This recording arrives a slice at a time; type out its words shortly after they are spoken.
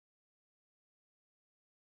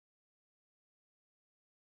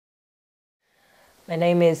My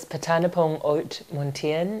name is Pattanapong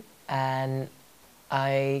Montien, and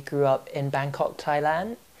I grew up in Bangkok,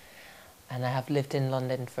 Thailand, and I have lived in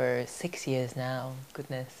London for 6 years now.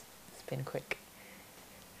 Goodness, it's been quick.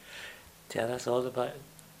 Tell us all about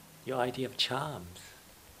your idea of charms.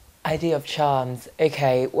 Idea of charms.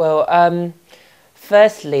 Okay, well,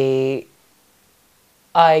 firstly,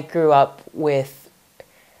 I grew up with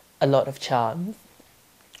a lot of charms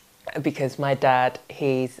because my dad,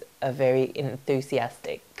 he's a very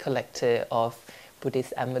enthusiastic collector of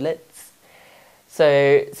Buddhist amulets.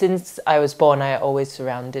 So since I was born, I always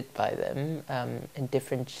surrounded by them in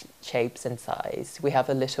different shapes and size. We have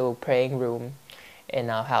a little praying room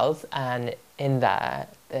in our house, and in there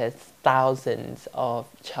there's thousands of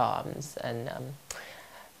charms and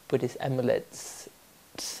Buddhist amulets.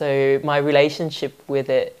 So my relationship with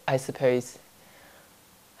it, I suppose,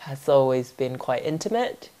 has always been quite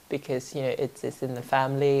intimate because, you know, it's in the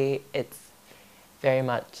family. It's very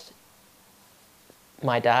much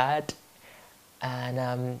my dad,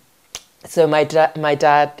 and so my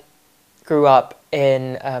dad grew up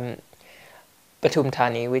in Pathum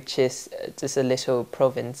Thani, which is just a little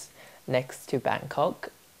province next to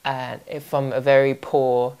Bangkok, and from a very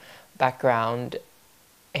poor background.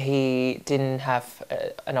 He didn't have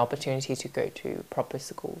an opportunity to go to proper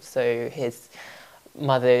school, so his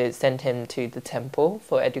mother sent him to the temple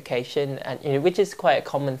for education, and you know, which is quite a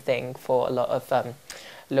common thing for a lot of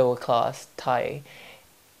lower class Thai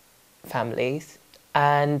families.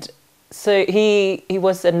 And so he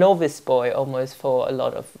was a novice boy almost for a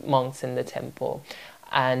lot of monks in the temple,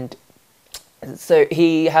 and so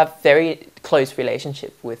he had very close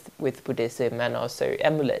relationship with Buddhism and also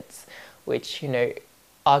amulets, which, you know,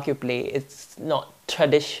 arguably it's not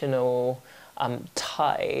traditional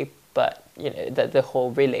Thai, but you know the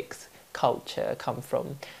whole relics culture come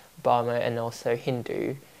from Burma and also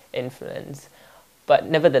Hindu influence. But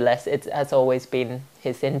nevertheless, it has always been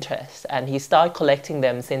his interest, and he started collecting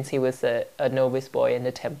them since he was a novice boy in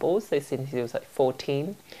the temple. So since he was like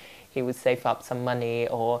 14, he would save up some money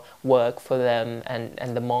or work for them,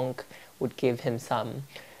 and the monk would give him some.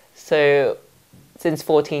 So since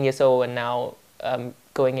 14 years old and now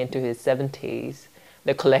going into his 70s,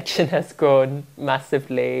 the collection has grown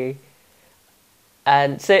massively.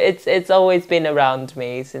 And so it's always been around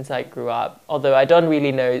me since I grew up, although I don't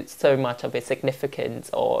really know so much of its significance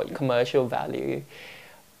or commercial value.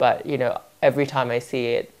 But, you know, every time I see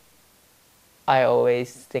it, I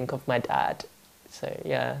always think of my dad. So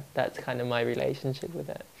yeah, that's kind of my relationship with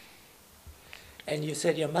it. And you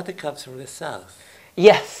said your mother comes from the south.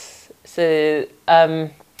 Yes. So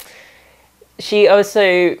she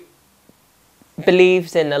also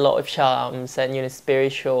believes in a lot of charms and, you know,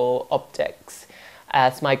 spiritual objects,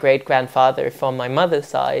 as my great-grandfather from my mother's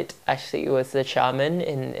side actually was a shaman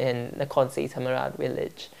in the Khonsi Thammarat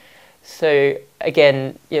village. So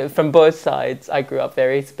again, you know, from both sides, I grew up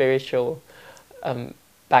very spiritual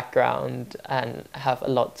background and have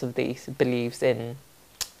lots of these beliefs in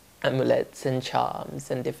amulets and charms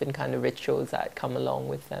and different kind of rituals that come along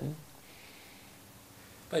with them.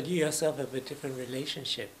 But you yourself have a different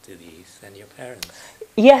relationship to these than your parents.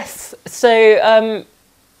 Yes. So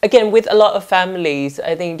again, with a lot of families,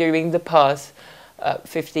 I think during the past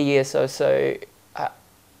 50 years or so,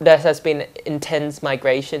 there has been intense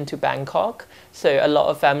migration to Bangkok. So a lot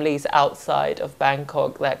of families outside of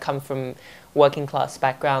Bangkok that come from working class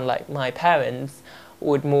background, like my parents,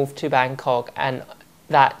 would move to Bangkok, and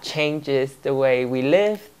that changes the way we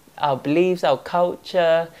live, our beliefs, our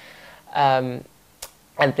culture,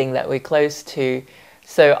 and things that we're close to.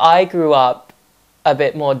 So I grew up a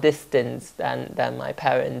bit more distant than my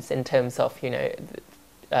parents in terms of, you know,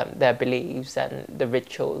 their beliefs and the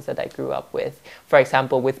rituals that I grew up with. For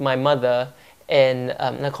example, with my mother in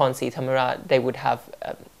Nakhon Si Thammarat, they would have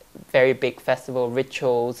very big festival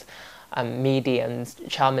rituals, mediums.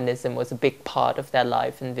 Shamanism was a big part of their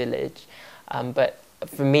life and village. But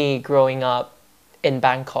for me, growing up in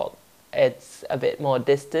Bangkok, it's a bit more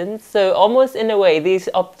distant. So almost in a way, these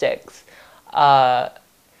objects are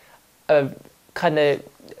kind of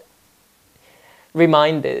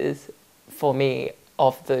reminders for me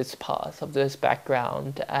of those paths, of those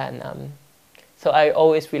background, and so I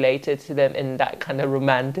always related to them in that kind of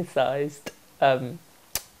romanticized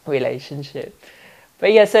relationship.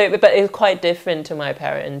 But yeah, but it's quite different to my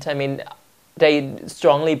parents. I mean, they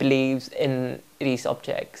strongly believe in these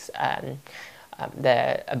objects and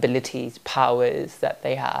their abilities, powers that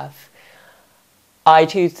they have. I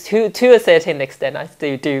to a certain extent, I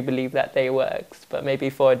still do believe that they work, but maybe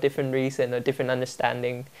for a different reason or different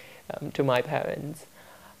understanding to my parents.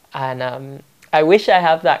 And I wish I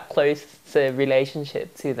have that close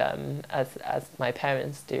relationship to them as my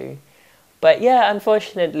parents do. But yeah,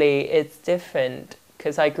 unfortunately, it's different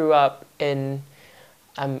because I grew up in,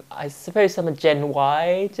 I suppose I'm a Gen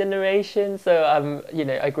Y generation. So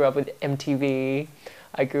I grew up with MTV.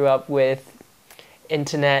 I grew up with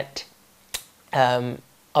internet.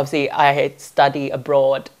 Obviously, I had studied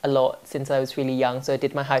abroad a lot since I was really young. So I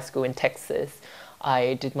did my high school in Texas.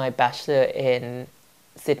 I did my bachelor in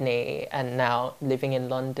Sydney and now living in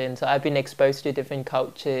London. So I've been exposed to different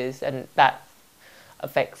cultures, and that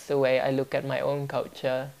affects the way I look at my own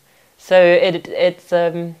culture. So it's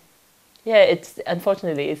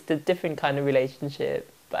unfortunately it's a different kind of relationship.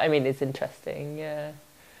 But I mean, it's interesting, yeah.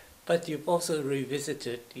 But you've also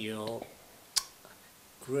revisited your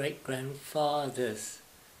great-grandfather's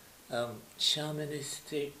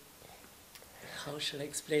shamanistic, how shall I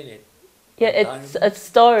explain it? Yeah, it's a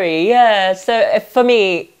story, yeah. So for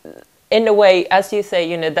me, in a way, as you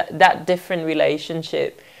say, that different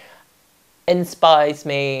relationship inspires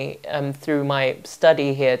me through my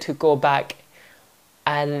study here to go back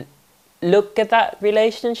and look at that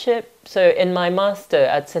relationship. So in my master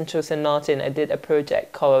at Central St. Martin, I did a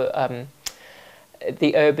project called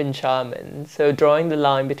the Urban Shaman. So drawing the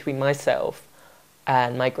line between myself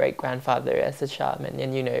and my great-grandfather as a shaman.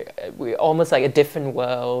 And, we're almost like a different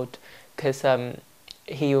world because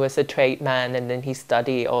he was a tradesman and then he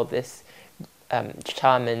studied all this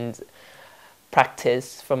shaman's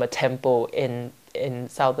practice from a temple in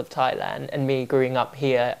south of Thailand. And me growing up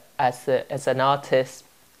here as an artist,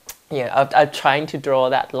 I'm trying to draw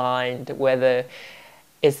that line to whether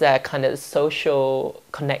is there kind of social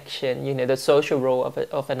connection, the social role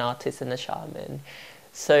of an artist and a shaman.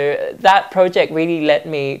 So that project really led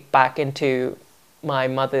me back into my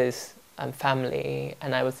mother's family,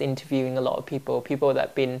 and I was interviewing a lot of people that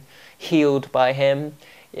had been healed by him,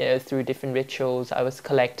 through different rituals. I was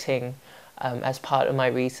collecting, as part of my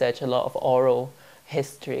research, a lot of oral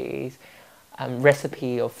histories,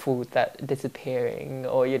 recipe of food that disappearing,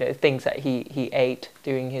 or things that he ate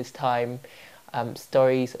during his time.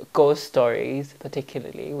 Stories, ghost stories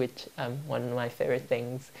particularly, which one of my favorite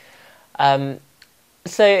things.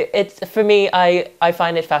 So it's, for me, I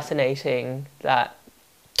find it fascinating that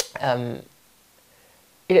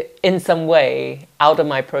in some way, out of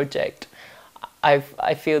my project, I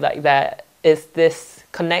feel like there is this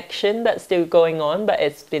connection that's still going on, but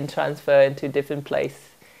it's been transferred into a different place,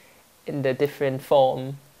 in a different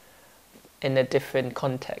form, in a different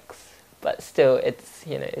context. But still, it's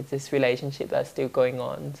this relationship that's still going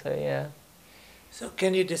on. So yeah. So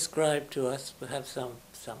can you describe to us perhaps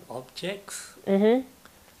some objects? Mm-hmm.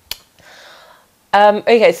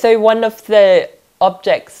 Okay, so one of the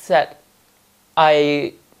objects that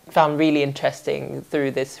I found really interesting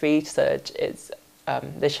through this research is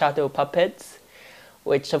the shadow puppets,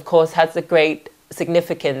 which of course has a great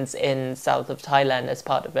significance in south of Thailand as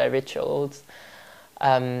part of their rituals.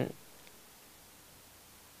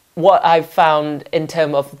 What I've found in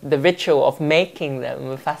terms of the ritual of making them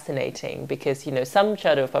were fascinating, because some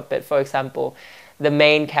shadow puppet, for example, the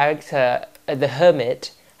main character, the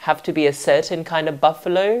hermit, have to be a certain kind of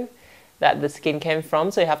buffalo that the skin came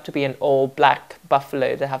from. So you have to be an all black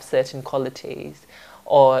buffalo that have certain qualities,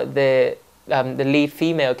 or the lead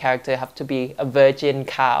female character have to be a virgin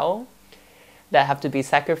cow that have to be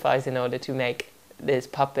sacrificed in order to make this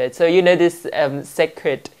puppet. So this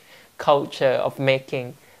sacred culture of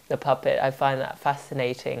making the puppet, I find that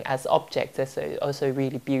fascinating as objects. They're also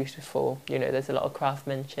really beautiful. There's a lot of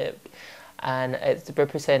craftsmanship, and it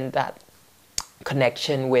represents that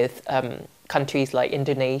connection with countries like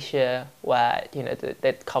Indonesia, where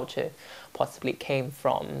that culture possibly came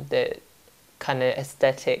from. The kind of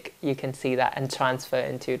aesthetic, you can see that and transfer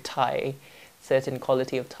into Thai, certain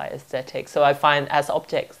quality of Thai aesthetic. So I find as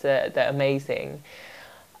objects they're amazing.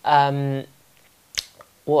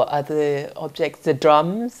 What other objects? The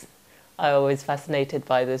drums. I'm always fascinated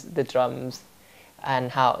by the drums,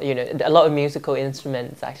 and how a lot of musical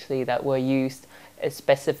instruments actually that were used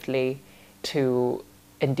specifically to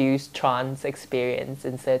induce trance experience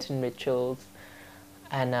in certain rituals,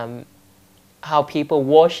 and how people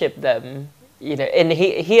worship them. And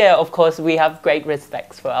here, of course, we have great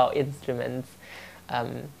respects for our instruments,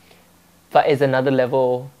 but it's another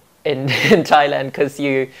level in Thailand, because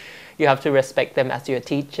you have to respect them as your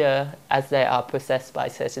teacher, as they are possessed by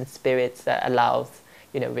certain spirits that allows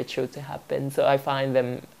ritual to happen. So I find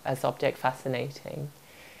them as object fascinating,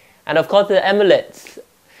 and of course the amulets.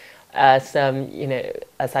 As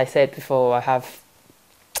as I said before, I have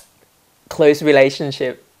close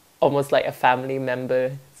relationship, almost like a family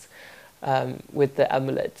member, with the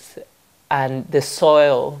amulets, and the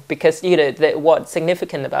soil, because what's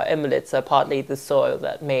significant about amulets are partly the soil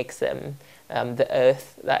that makes them, the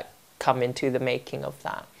earth that come into the making of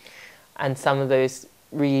that, and some of those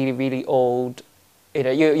really, really old,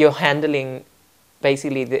 you're handling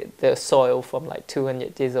basically the soil from like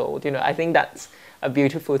 200 years old. I think that's a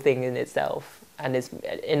beautiful thing in itself, and it's,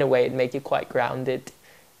 in a way, it makes you quite grounded,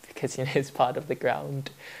 because it's part of the ground.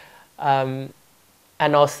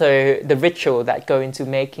 And also the ritual that go into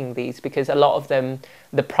making these, because a lot of them,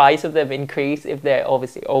 the price of them increase if they're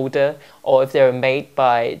obviously older, or if they're made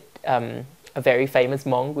by a very famous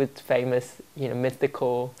monk with famous,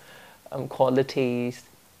 mythical qualities.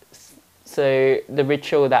 So the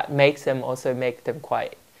ritual that makes them also make them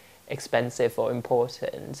quite expensive or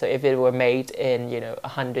important. So if it were made in,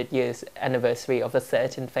 100 years anniversary of a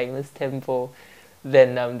certain famous temple,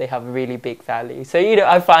 then they have a really big value. So,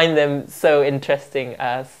 I find them so interesting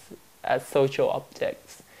as social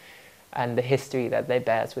objects, and the history that they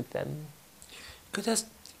bear with them.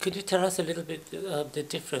 Could you tell us a little bit of the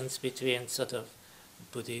difference between sort of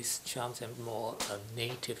Buddhist charms and more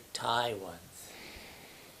native Thai ones?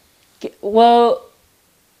 Well,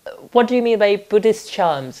 what do you mean by Buddhist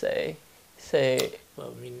charms, though? So,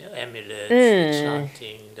 well, I mean, amulets, the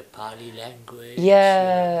chanting, the Pali language.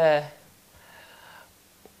 Yeah.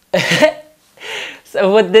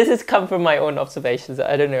 So this has come from my own observations.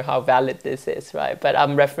 I don't know how valid this is, right? But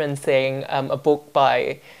I'm referencing a book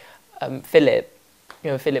by Philip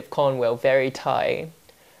Cornwell, very Thai.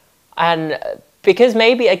 And because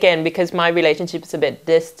maybe, again, because my relationship is a bit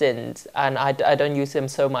distant, and I don't use them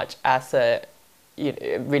so much as a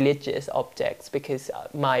religious objects, because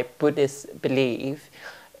my Buddhist belief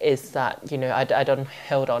is that, I don't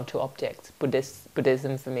hold on to objects.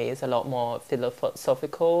 Buddhism for me is a lot more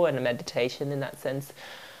philosophical and a meditation in that sense.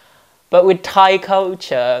 But with Thai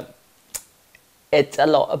culture, it's a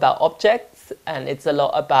lot about objects, and it's a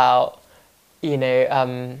lot about,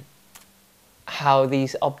 how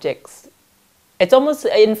these objects, it's almost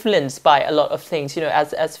influenced by a lot of things.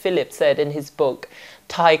 As Philip said in his book,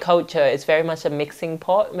 Thai culture is very much a mixing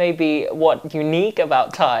pot. Maybe what's unique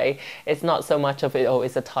about Thai is not so much of it,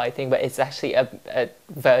 it's a Thai thing, but it's actually a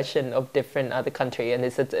version of different other country, and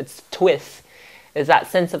it's twist. It's that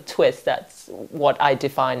sense of twist that's what I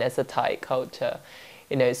define as a Thai culture.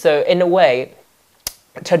 So in a way,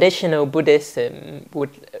 traditional Buddhism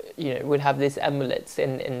would have these amulets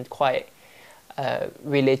in quite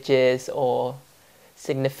religious or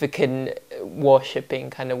significant worshipping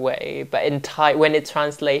kind of way, but in Thai, when it's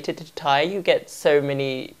translated to Thai, you get so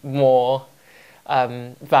many more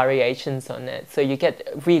variations on it. So you get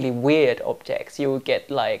really weird objects. You will get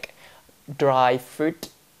like dry fruit,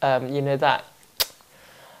 that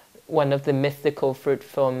one of the mythical fruit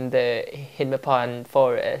from the Himalayan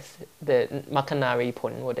forest, the Makanari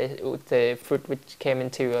pun, the fruit which came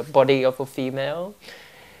into a body of a female.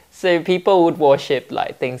 So people would worship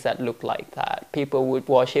like things that look like that. People would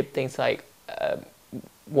worship things like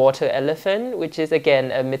water elephant, which is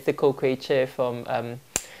again a mythical creature from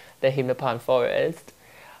the Himalayan forest,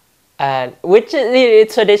 and which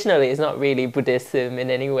traditionally is not really Buddhism in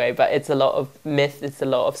any way, but it's a lot of myth, it's a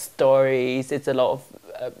lot of stories, it's a lot of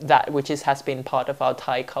that which has been part of our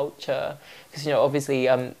Thai culture. Because obviously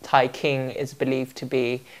Thai king is believed to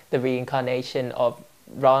be the reincarnation of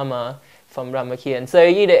Rama from Ramakien. So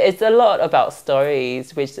it's a lot about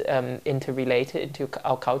stories which interrelated into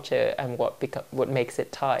our culture and what makes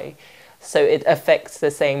it Thai. So it affects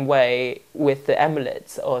the same way with the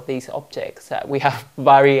amulets or these objects, that we have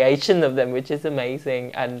variation of them, which is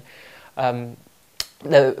amazing. And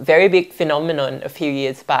the very big phenomenon a few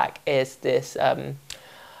years back is this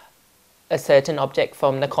a certain object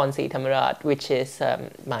from Nakhon Si Thammarat, which is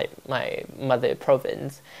my mother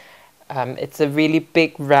province. It's a really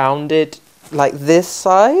big, rounded, like this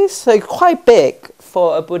size, so quite big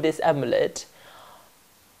for a Buddhist amulet.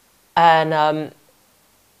 And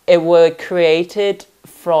it were created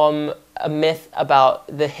from a myth about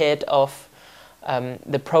the head of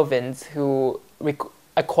the province who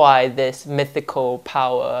acquired this mythical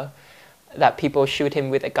power that people shoot him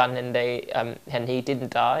with a gun and he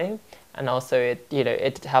didn't die. And also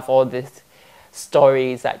it have all these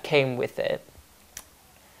stories that came with it.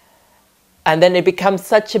 And then it becomes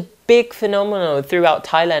such a big phenomenon throughout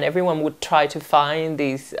Thailand. Everyone would try to find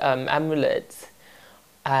these amulets,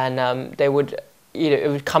 and they would, it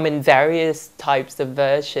would come in various types of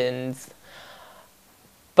versions,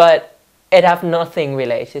 but it have nothing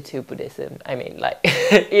related to Buddhism. I mean, like,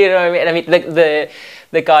 what I mean? I mean,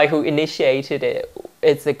 the guy who initiated it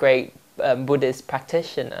is a great Buddhist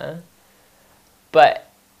practitioner, but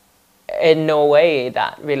in no way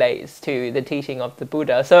that relates to the teaching of the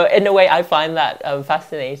Buddha. So in a way, I find that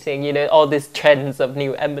fascinating. You know, all these trends of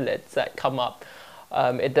new amulets that come up.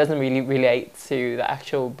 It doesn't really relate to the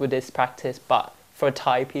actual Buddhist practice, but for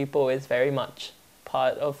Thai people, it's very much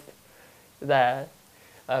part of their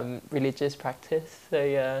religious practice. So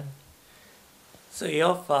yeah. So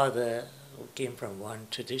your father came from one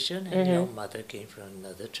tradition, and your mother came from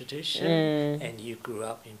another tradition, and you grew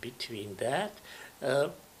up in between that.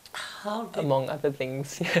 How did, among other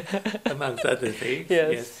things. amongst other things,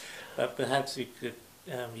 Yes. But perhaps you could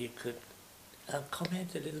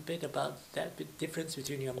comment a little bit about that difference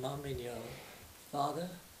between your mom and your father.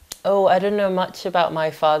 Oh, I don't know much about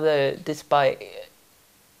my father, despite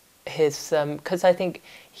his, because I think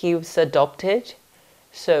he was adopted.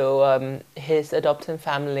 So his adopted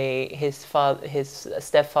family, his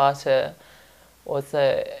stepfather was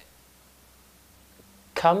a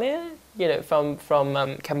Khmer, you know, from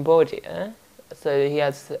Cambodia. So he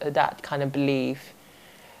has that kind of belief.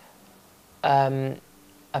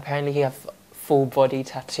 Apparently, he has full body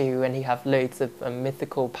tattoo, and he have loads of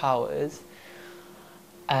mythical powers.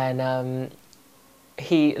 And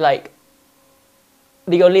he, like,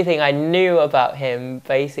 the only thing I knew about him,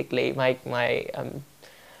 basically, my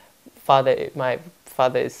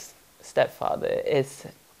father's stepfather, is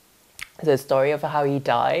the story of how he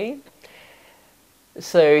died.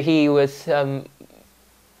 So he was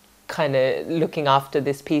kind of looking after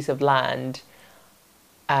this piece of land,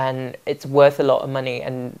 and it's worth a lot of money,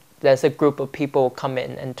 and there's a group of people come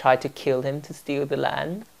in and try to kill him to steal the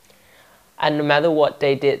land. And no matter what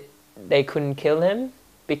they did, they couldn't kill him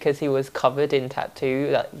because he was covered in tattoo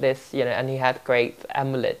like this, you know, and he had great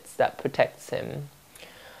amulets that protects him.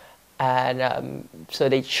 And so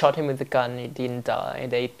they shot him with a gun, he didn't die.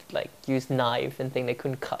 They like used knife and things, they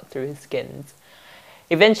couldn't cut through his skins.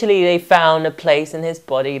 Eventually they found a place in his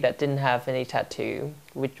body that didn't have any tattoo,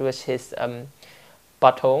 which was his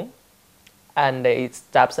butthole. And they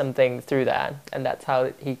stabbed something through that, and that's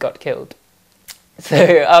how he got killed. So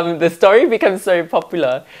the story becomes so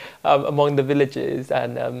popular among the villagers,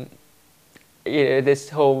 and you know, this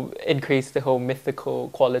whole increased the whole mythical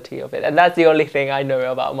quality of it. And that's the only thing I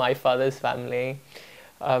know about my father's family.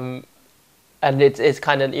 And it's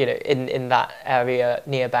kind of, you know, in that area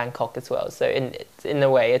near Bangkok as well. So in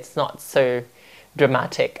a way, it's not so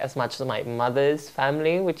dramatic as much as my mother's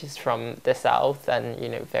family, which is from the south, and, you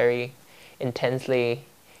know, very intensely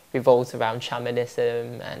revolves around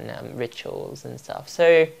shamanism and rituals and stuff.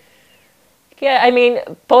 So yeah, I mean,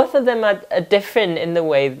 both of them are different in the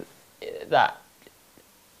way that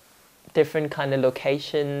different kind of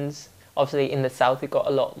locations. Obviously in the south you've got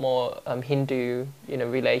a lot more Hindu, you know,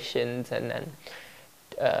 relations, and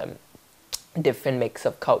then different mix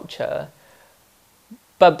of culture.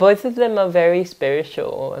 But both of them are very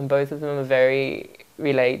spiritual, and both of them are very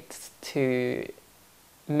relate to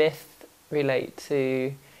myth, relate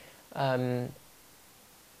to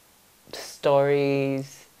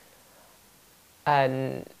stories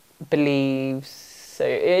and beliefs.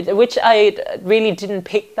 So which I really didn't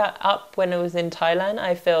pick that up when I was in Thailand.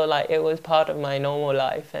 I feel like it was part of my normal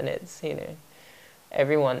life, and it's, you know,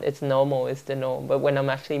 everyone, it's normal, it's the norm. But when I'm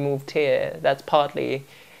actually moved here, that's partly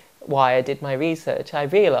why I did my research. I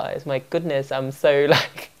realized, my goodness, I'm so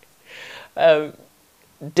like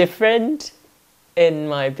different in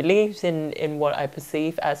my beliefs, in what I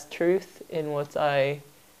perceive as truth, in what I,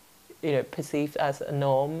 you know, perceive as a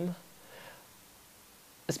norm.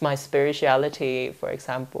 It's my spirituality, for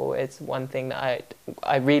example. It's one thing that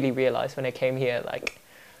I really realized when I came here, like,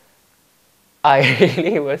 I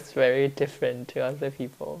really was very different to other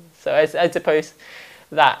people. So I suppose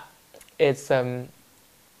that it's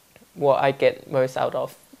what I get most out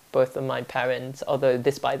of both of my parents, although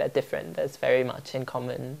despite that different, there's very much in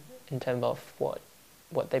common in terms of what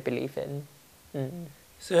they believe in. Mm.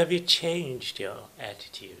 So have you changed your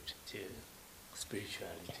attitude to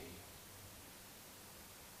spirituality?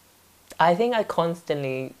 I think I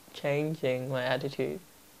constantly changing my attitude,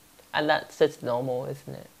 and that's just normal,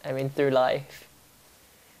 isn't it? I mean, through life,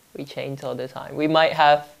 we change all the time. We might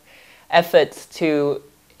have efforts to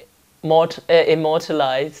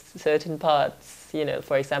immortalize certain parts. You know,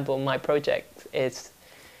 for example, my project is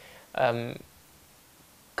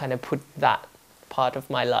kind of put that part of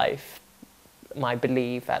my life, my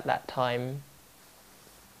belief at that time,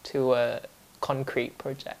 to a concrete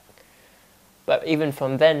project. But even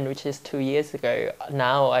from then, which is 2 years ago,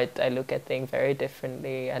 now I look at things very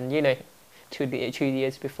differently. And, you know, 2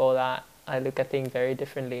 years before that, I look at things very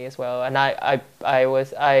differently as well. And I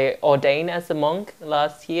ordained as a monk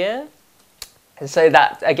last year. And so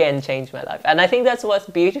that, again, changed my life. And I think that's what's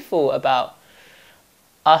beautiful about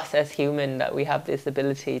us as human, that we have this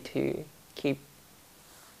ability to keep,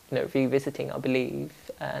 revisiting our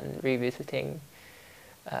belief and revisiting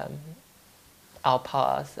our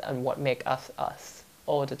past and what make us us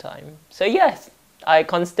all the time. So yes, I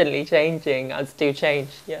constantly changing. I still change.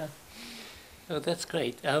 Yeah. Oh, that's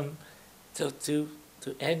great. So to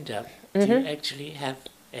end up, do you actually have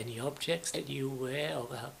any objects that you wear or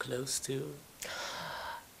are close to?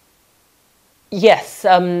 Yes,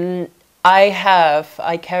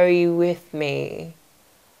 I carry with me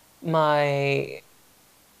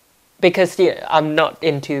because I'm not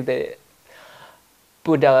into the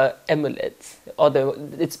Buddha amulets, although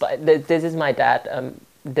this is my dad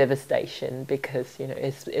devastation, because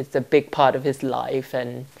it's a big part of his life,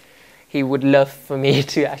 and he would love for me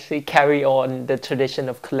to actually carry on the tradition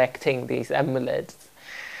of collecting these amulets.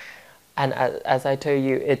 And as I told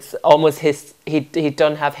you, it's almost he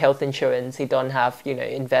don't have health insurance, he don't have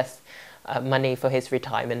invest money for his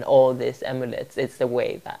retirement, all these amulets. It's the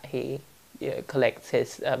way that he collects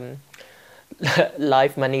his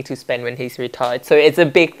life money to spend when he's retired. So it's a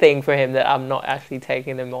big thing for him that I'm not actually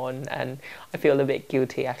taking them on, and I feel a bit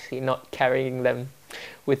guilty actually not carrying them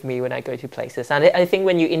with me when I go to places. And I think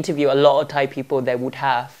when you interview a lot of Thai people, they would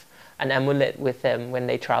have an amulet with them when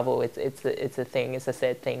they travel. It's a thing, it's a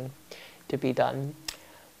sad thing to be done.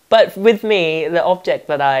 But with me, the object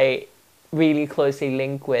that I really closely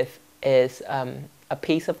link with is a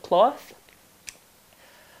piece of cloth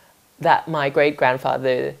that my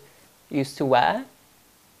great-grandfather used to wear.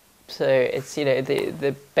 So it's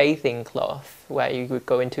the bathing cloth where you would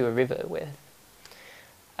go into a river with,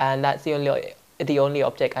 and that's the only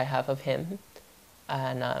object I have of him.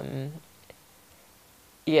 And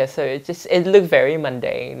yeah, so it looked very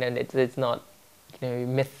mundane, and it's not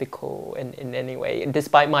mythical in any way. And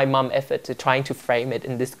despite my mum effort to trying to frame it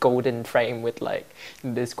in this golden frame with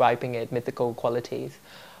describing it mythical qualities,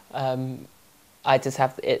 I just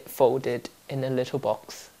have it folded in a little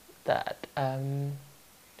box that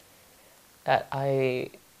that I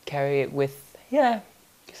carry it with. Yeah,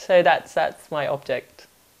 so that's my object.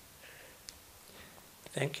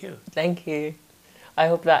 Thank you. Thank you. I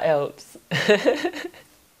hope that helps.